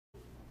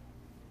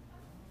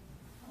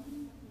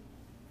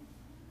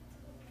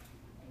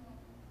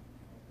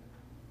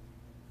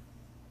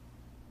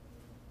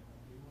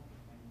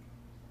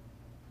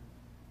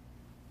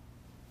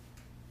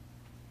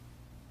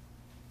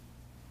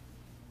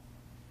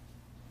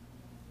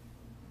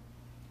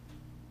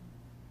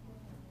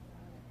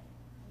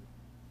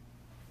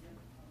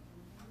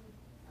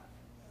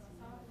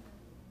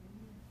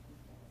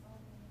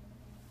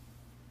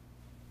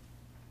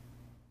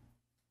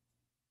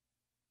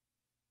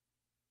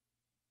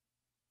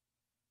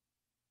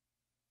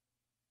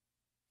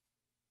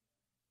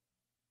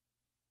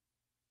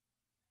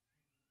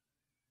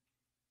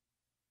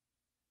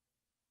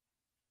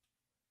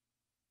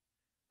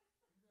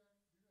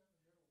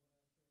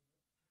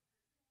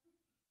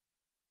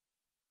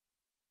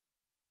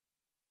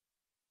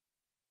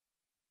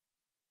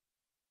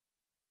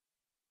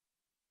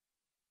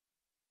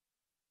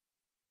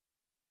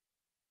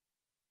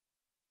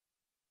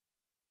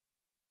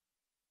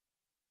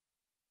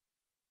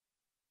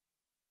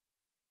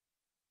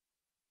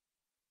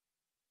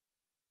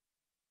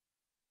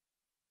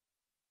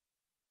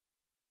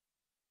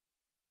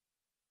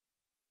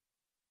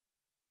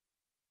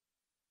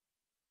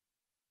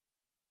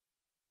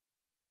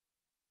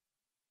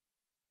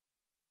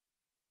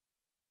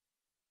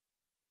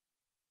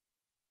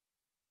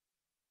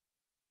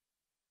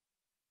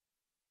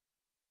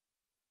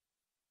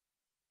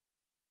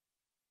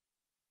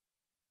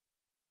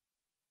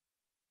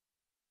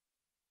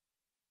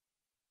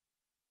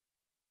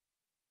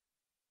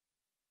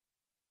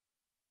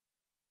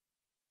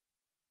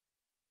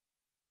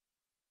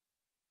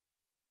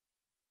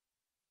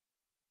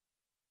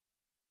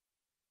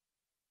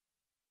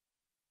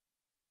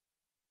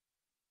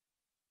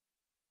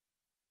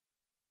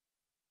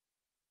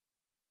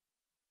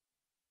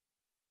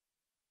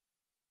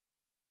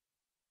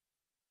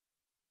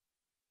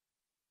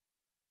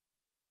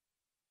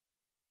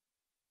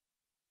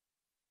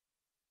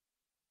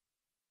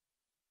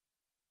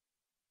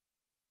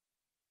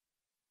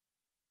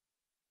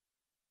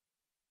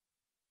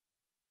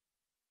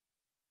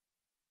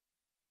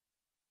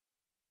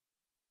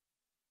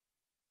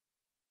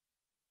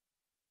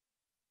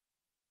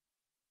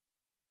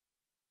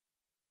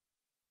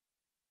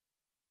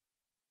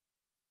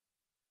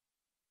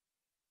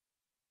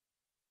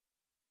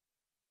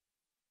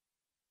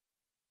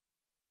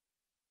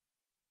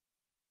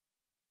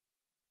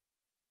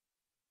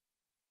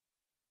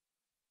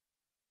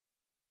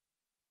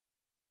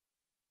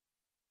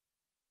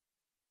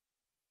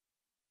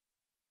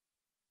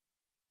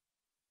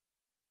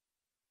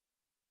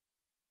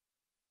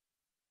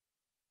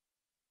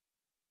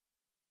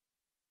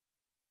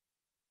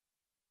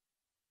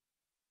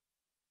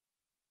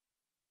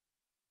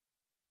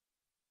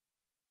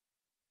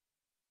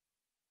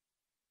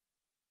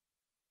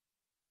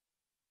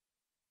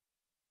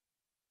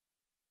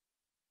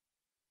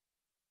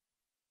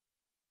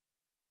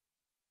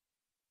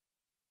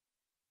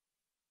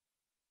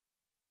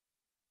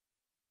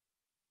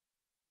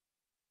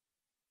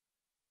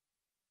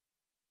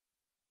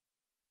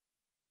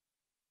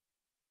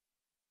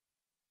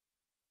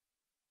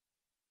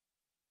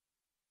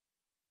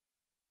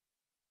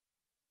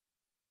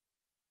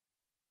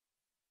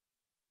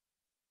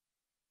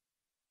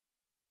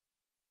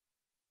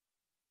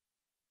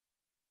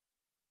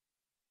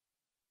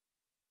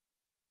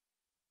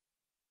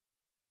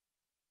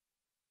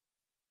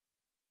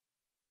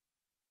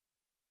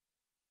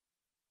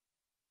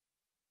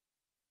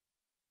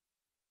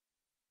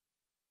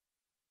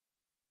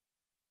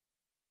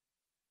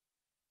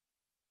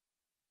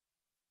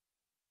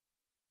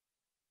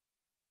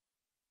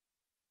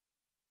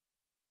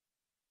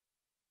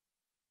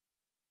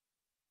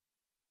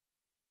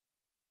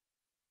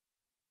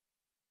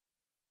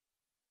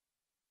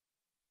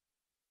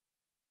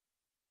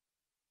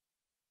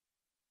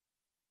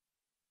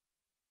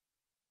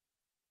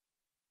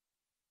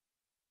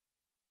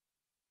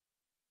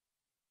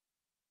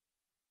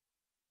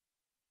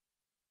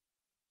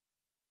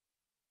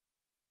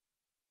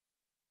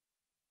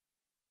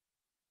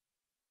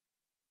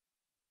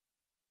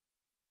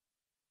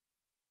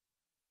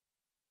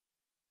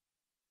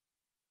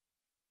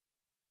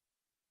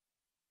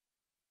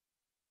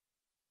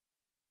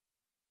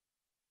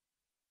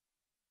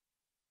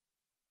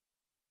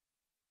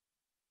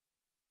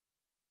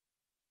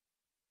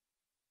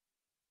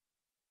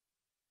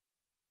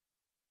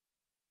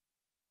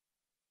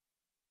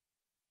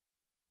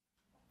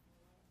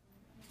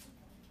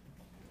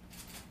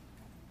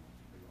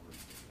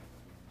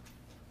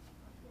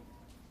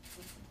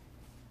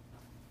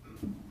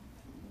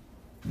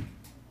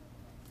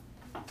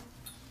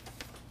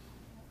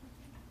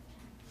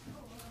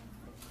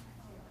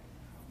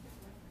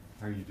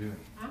doing?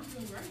 I'm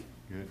doing great.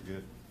 Good,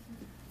 good.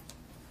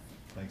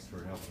 Thanks for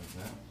helping us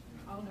out.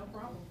 Oh, no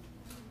problem.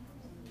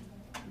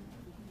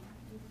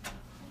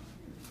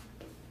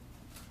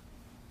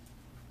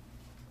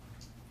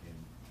 And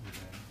your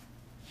name?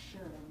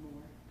 Cheryl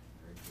Moore.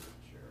 Very good,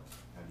 Cheryl.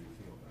 How do you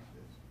feel about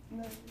this?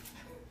 No.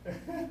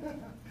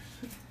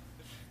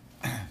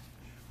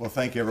 Well,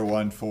 thank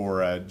everyone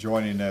for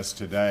joining us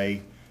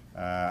today.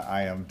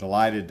 I am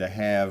delighted to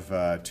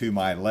have to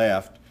my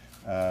left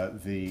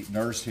the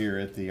nurse here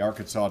at the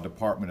Arkansas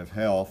Department of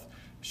Health,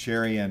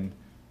 Sherian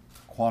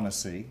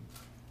Quanasi,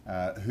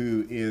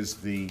 who is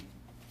the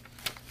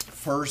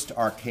first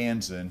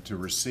Arkansan to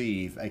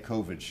receive a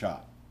COVID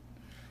shot.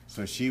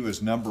 So she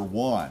was number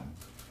one.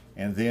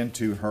 And then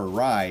to her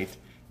right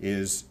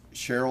is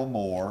Cheryl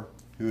Moore,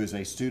 who is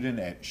a student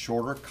at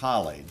Shorter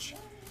College.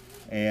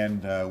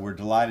 And we're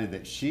delighted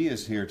that she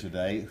is here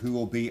today, who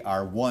will be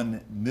our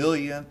 1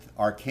 millionth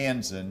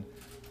Arkansan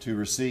to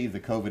receive the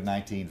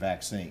COVID-19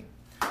 vaccine.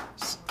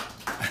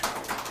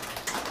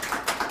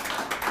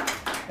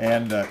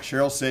 And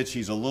Cheryl said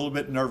she's a little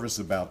bit nervous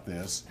about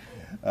this,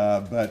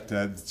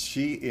 but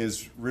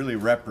she really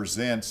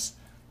represents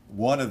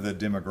one of the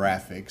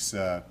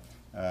demographics,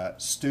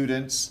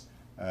 students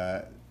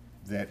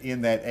that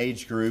in that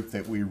age group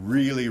that we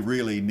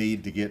really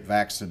need to get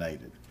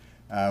vaccinated.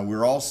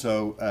 We're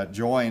also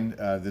joined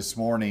this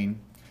morning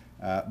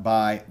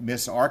by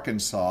Miss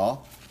Arkansas,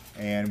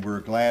 and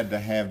we're glad to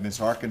have Miss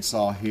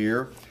Arkansas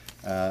here,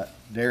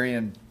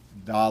 Darian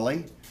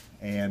Dolly,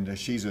 and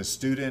she's a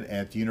student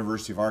at the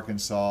University of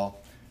Arkansas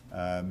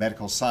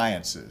Medical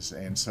Sciences.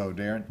 And so,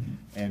 Darren,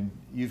 and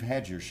you've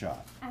had your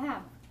shot. I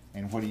have.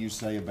 And what do you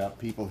say about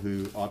people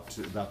who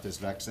about this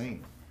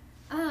vaccine?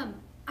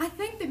 I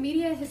think the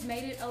media has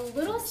made it a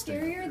little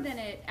scarier than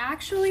it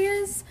actually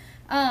is.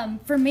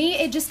 For me,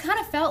 it just kind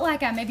of felt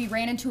like I maybe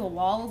ran into a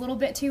wall a little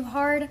bit too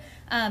hard,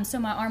 so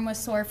my arm was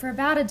sore for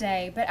about a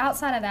day. But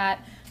outside of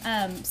that,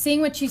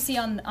 seeing what you see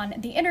on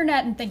the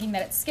internet and thinking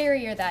that it's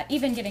scary, or that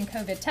even getting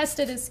COVID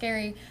tested is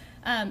scary,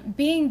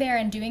 being there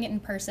and doing it in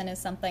person is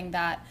something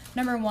that,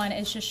 number one,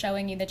 is just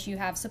showing you that you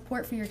have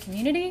support for your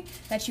community,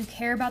 that you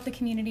care about the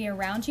community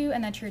around you,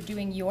 and that you're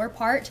doing your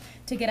part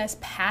to get us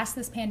past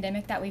this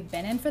pandemic that we've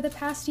been in for the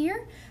past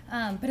year.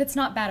 But it's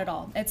not bad at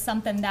all. It's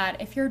something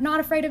that if you're not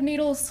afraid of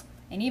needles,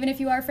 and even if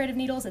you are afraid of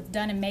needles, it's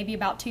done in maybe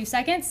about 2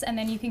 seconds, and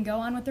then you can go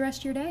on with the rest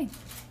of your day.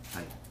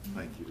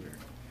 Thank you, Darren.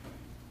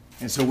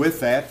 And so with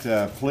that,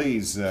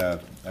 please,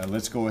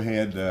 let's go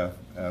ahead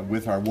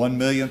with our 1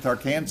 millionth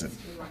Arkansan.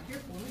 Right here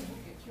for me.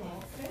 We'll get you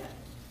all set.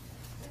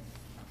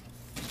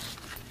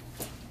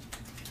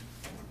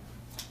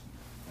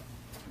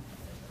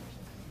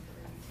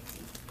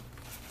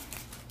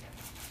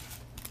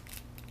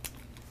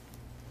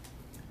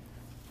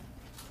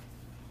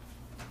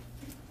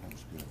 That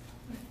was good.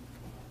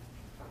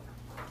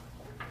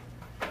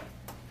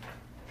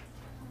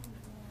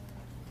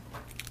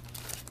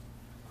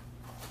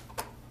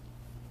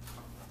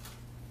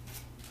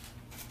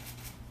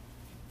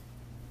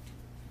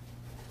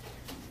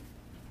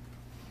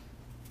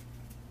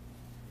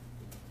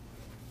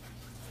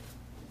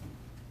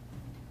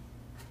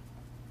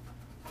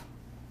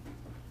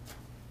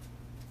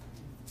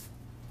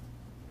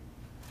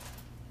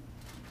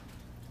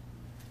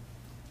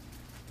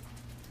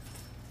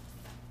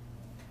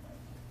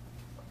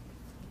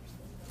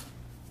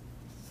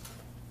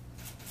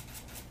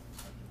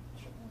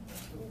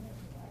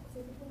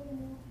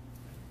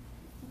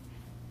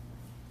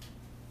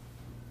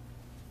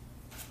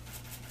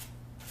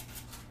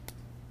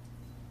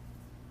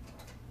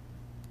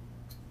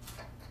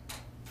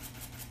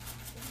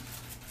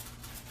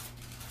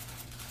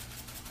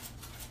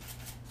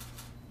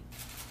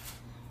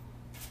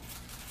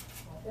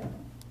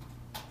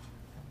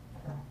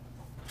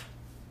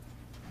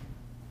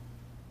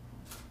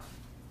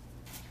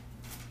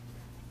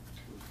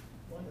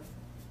 Wonderful.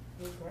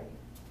 You're great.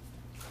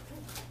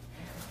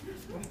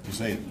 You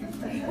say,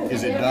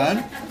 is it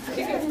done?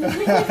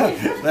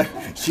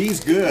 She's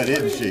good,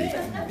 isn't she?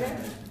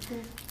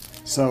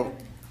 So,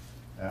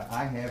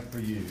 I have for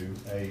you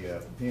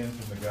a pen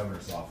from the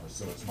governor's office.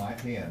 So it's my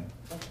pen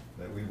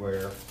that we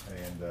wear,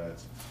 and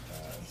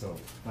so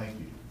thank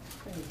you.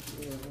 Thank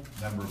you.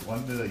 Number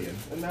 1 million.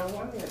 No,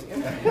 1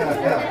 million.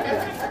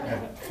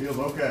 Feels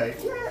okay.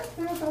 Yeah,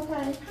 feels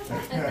okay.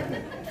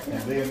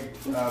 And then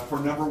for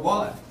number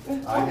 1,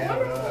 I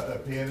have a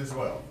pen as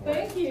well.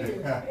 Thank you.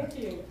 Thank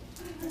you.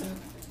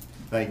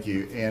 Thank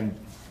you. And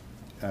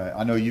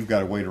I know you've got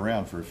to wait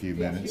around for a few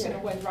minutes. You're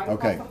gonna wait right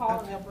Okay. across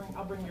the hall, and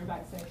I'll bring your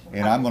vaccination.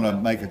 And I'm going to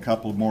make a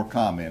couple more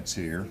comments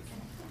here.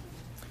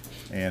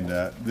 And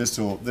this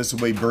will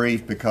be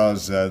brief,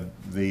 because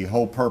the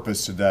whole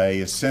purpose today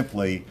is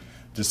simply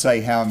to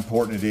say how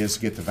important it is to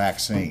get the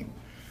vaccine.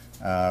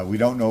 We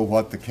don't know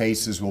what the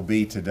cases will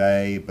be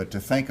today, but to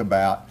think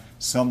about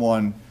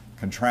someone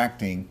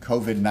contracting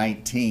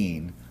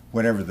COVID-19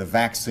 whenever the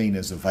vaccine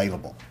is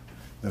available.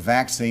 The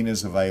vaccine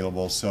is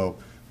available, so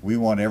we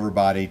want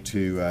everybody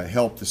to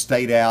help the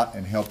state out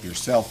and help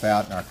yourself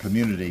out in our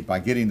community by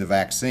getting the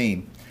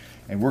vaccine.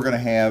 And we're going to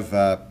have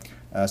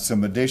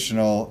some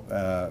additional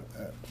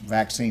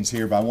vaccines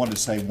here, but I wanted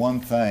to say one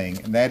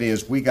thing, and that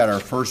is we got our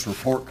first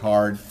report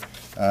card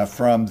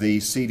from the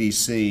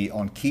CDC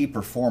on key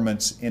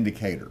performance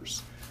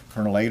indicators.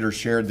 Colonel Ader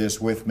shared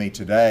this with me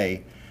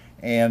today,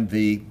 and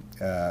the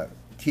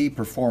key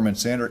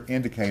performance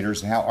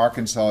indicators, how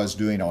Arkansas is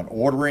doing on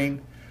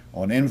ordering,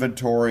 on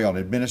inventory, on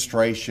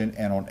administration,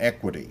 and on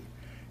equity.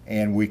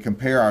 And we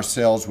compare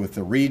ourselves with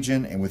the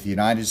region and with the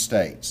United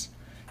States.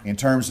 In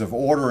terms of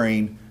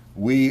ordering,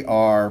 we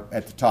are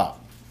at the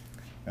top.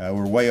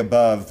 We're way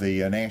above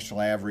the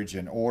national average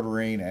in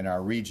ordering and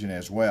our region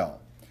as well.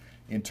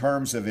 In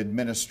terms of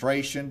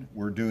administration,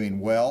 we're doing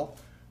well,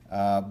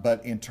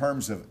 but in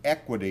terms of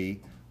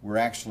equity, we're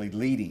actually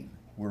leading.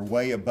 We're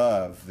way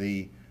above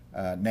the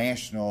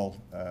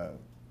national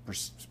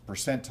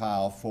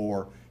percentile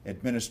for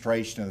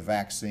administration of the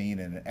vaccine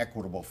in an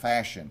equitable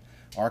fashion.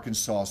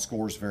 Arkansas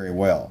scores very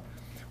well.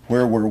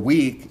 Where we're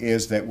weak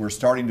is that we're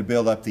starting to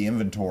build up the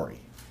inventory,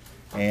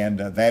 and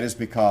that is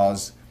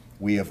because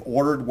we have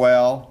ordered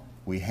well,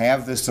 we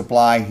have the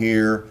supply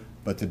here,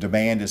 but the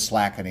demand is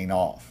slackening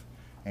off.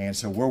 And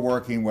so we're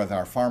working with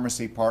our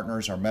pharmacy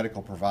partners, our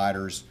medical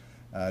providers,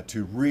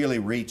 to really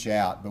reach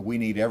out, but we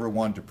need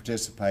everyone to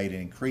participate in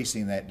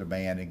increasing that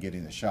demand and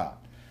getting the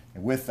shot.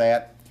 And with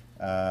that,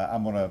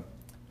 I'm going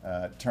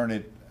to turn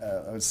it,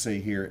 let's see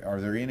here,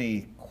 are there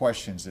any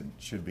questions that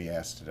should be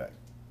asked today?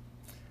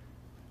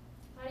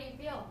 How do you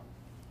feel?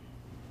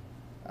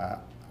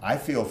 I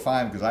feel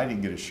fine because I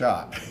didn't get a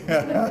shot.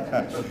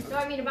 No,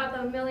 I mean about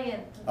the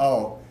millionth.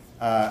 Oh,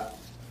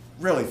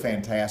 really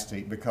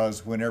fantastic,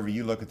 because whenever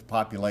you look at the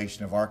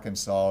population of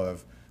Arkansas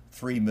of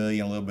 3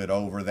 million, a little bit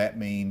over, that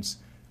means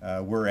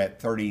we're at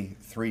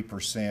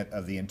 33%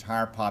 of the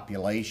entire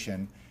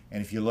population.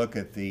 And if you look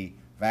at the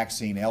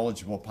vaccine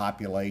eligible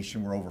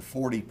population, we're over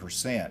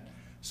 40%.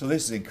 So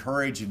this is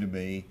encouraging to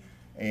me,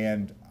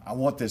 and I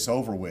want this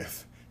over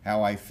with.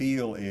 How I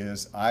feel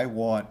is I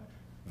want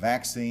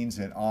vaccines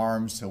in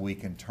arms so we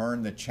can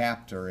turn the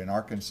chapter in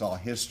Arkansas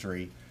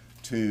history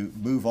to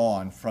move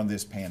on from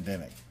this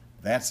pandemic.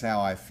 That's how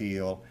I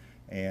feel,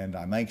 and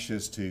I'm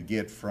anxious to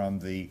get from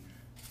the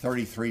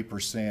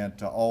 33%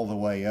 to all the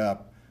way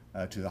up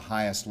to the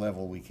highest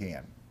level we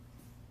can.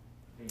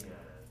 The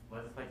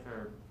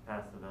legislature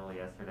passed a bill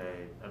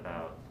yesterday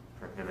about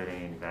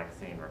prohibiting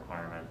vaccine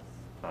requirements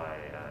by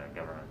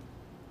government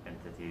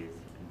entities.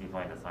 Do you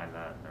plan to sign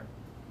that?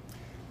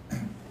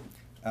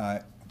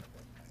 Or?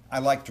 I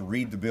like to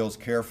read the bills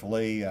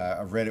carefully.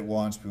 I've read it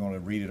once. We want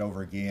to read it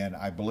over again.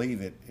 I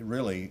believe it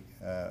really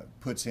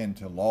puts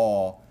into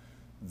law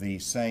the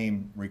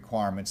same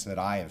requirements that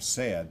I have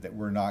said, that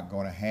we're not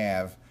going to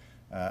have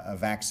a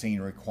vaccine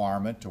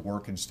requirement to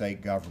work in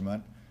state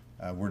government.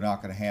 We're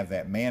not going to have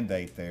that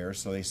mandate there.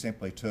 So they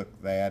simply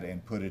took that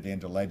and put it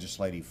into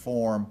legislative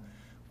form,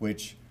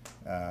 which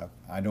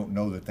I don't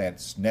know that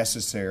that's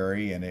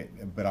necessary,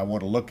 but I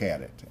want to look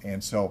at it.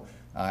 And so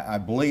I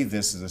believe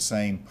this is the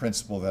same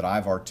principle that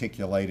I've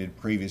articulated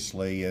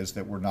previously, is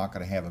that we're not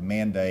going to have a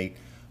mandate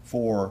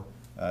for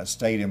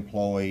state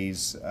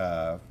employees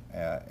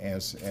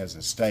as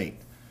a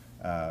state.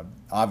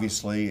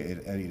 Obviously,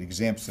 it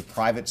exempts the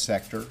private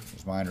sector,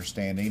 is my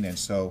understanding, and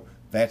so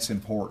that's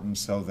important,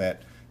 so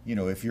that, you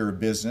know, if you're a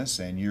business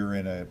and you're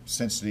in a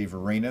sensitive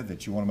arena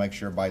that you want to make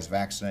sure everybody's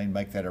vaccinated,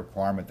 make that a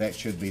requirement. That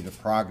should be the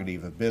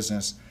prerogative of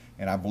business,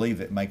 and I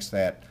believe it makes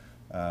that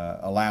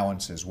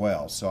allowance as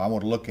well. So I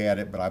want to look at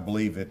it, but I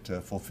believe it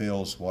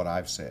fulfills what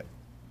I've said.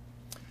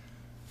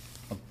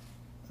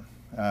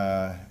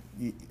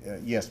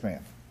 Yes,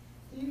 ma'am.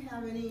 Do you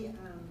have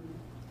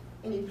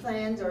any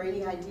plans or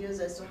any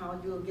ideas as to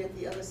how you'll get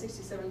the other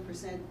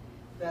 67%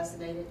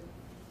 vaccinated?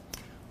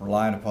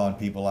 Relying upon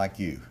people like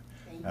you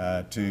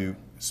to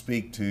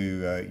speak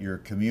to your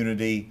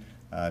community,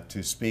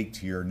 to speak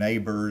to your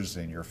neighbors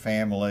and your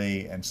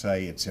family and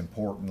say it's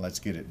important, let's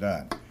get it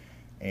done.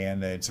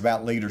 And it's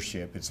about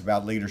leadership. It's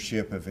about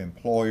leadership of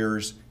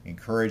employers,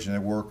 encouraging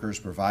their workers,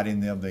 providing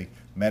them the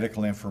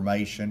medical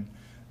information.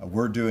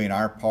 We're doing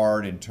our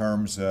part in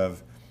terms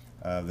of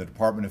the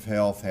Department of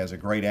Health has a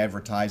great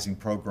advertising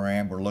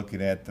program. We're looking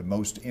at the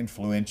most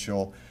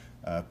influential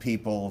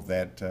people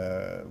that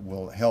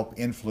will help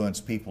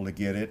influence people to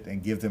get it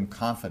and give them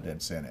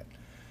confidence in it.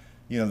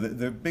 You know,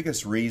 the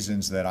biggest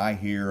reasons that I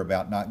hear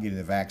about not getting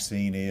the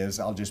vaccine is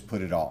I'll just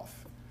put it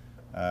off,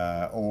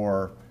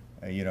 or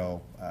you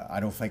know, I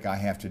don't think I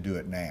have to do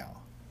it now.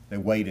 They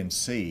wait and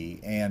see,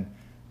 and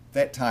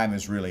that time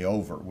is really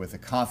over. With the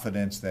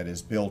confidence that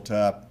is built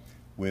up,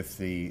 with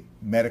the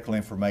medical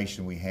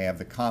information we have,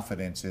 the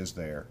confidence is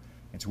there,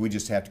 and so we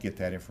just have to get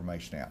that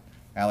information out.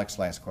 Alex,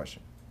 last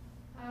question.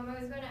 I was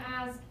going to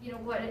ask, you know,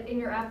 what in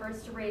your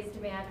efforts to raise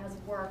demand has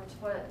worked?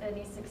 What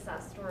any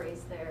success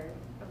stories there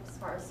as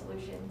far as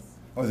solutions?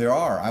 Oh, there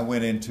are. I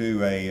went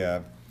into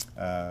a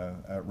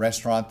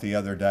restaurant the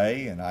other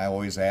day, and I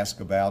always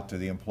ask about to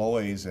the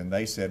employees, and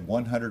they said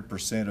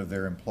 100% of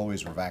their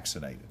employees were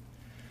vaccinated.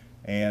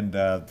 And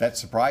that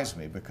surprised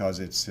me because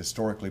it's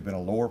historically been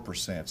a lower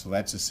percent. So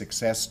that's a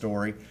success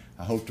story.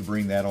 I hope to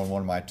bring that on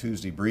one of my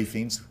Tuesday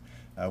briefings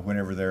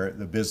whenever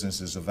the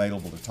business is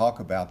available to talk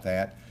about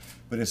that.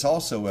 But it's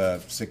also a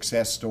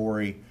success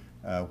story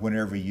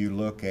whenever you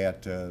look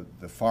at the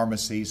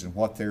pharmacies and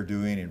what they're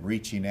doing and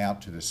reaching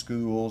out to the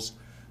schools.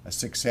 A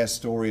success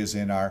story is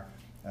in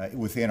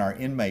within our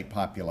inmate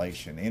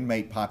population.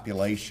 Inmate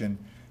population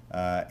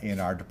in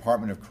our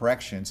Department of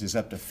Corrections is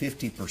up to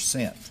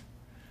 50%.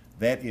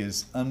 That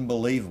is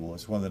unbelievable.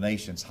 It's one of the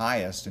nation's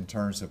highest in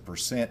terms of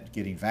percent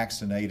getting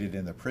vaccinated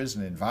in the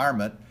prison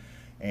environment,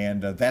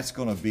 and that's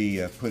going to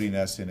be putting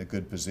us in a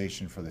good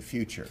position for the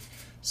future.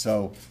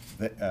 So,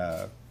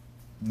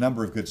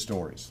 number of good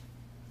stories.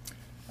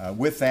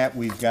 With that,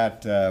 we've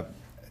got, ma'am,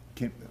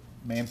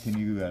 can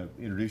you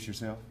introduce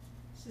yourself?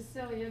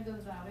 Cecilia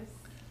Gonzalez.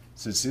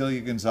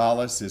 Cecilia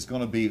Gonzalez is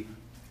going to be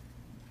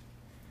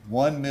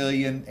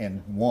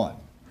 1,000,001.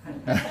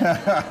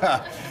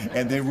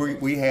 And then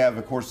we have,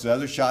 of course, the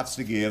other shots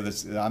to give.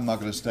 I'm not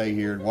going to stay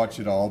here and watch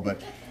it all,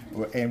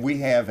 and we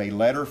have a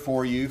letter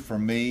for you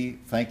from me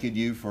thanking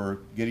you for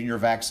getting your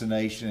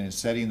vaccination and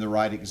setting the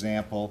right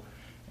example.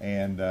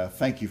 And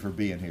thank you for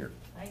being here.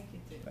 Thank you,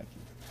 too. Thank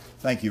you.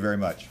 Thank you very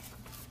much.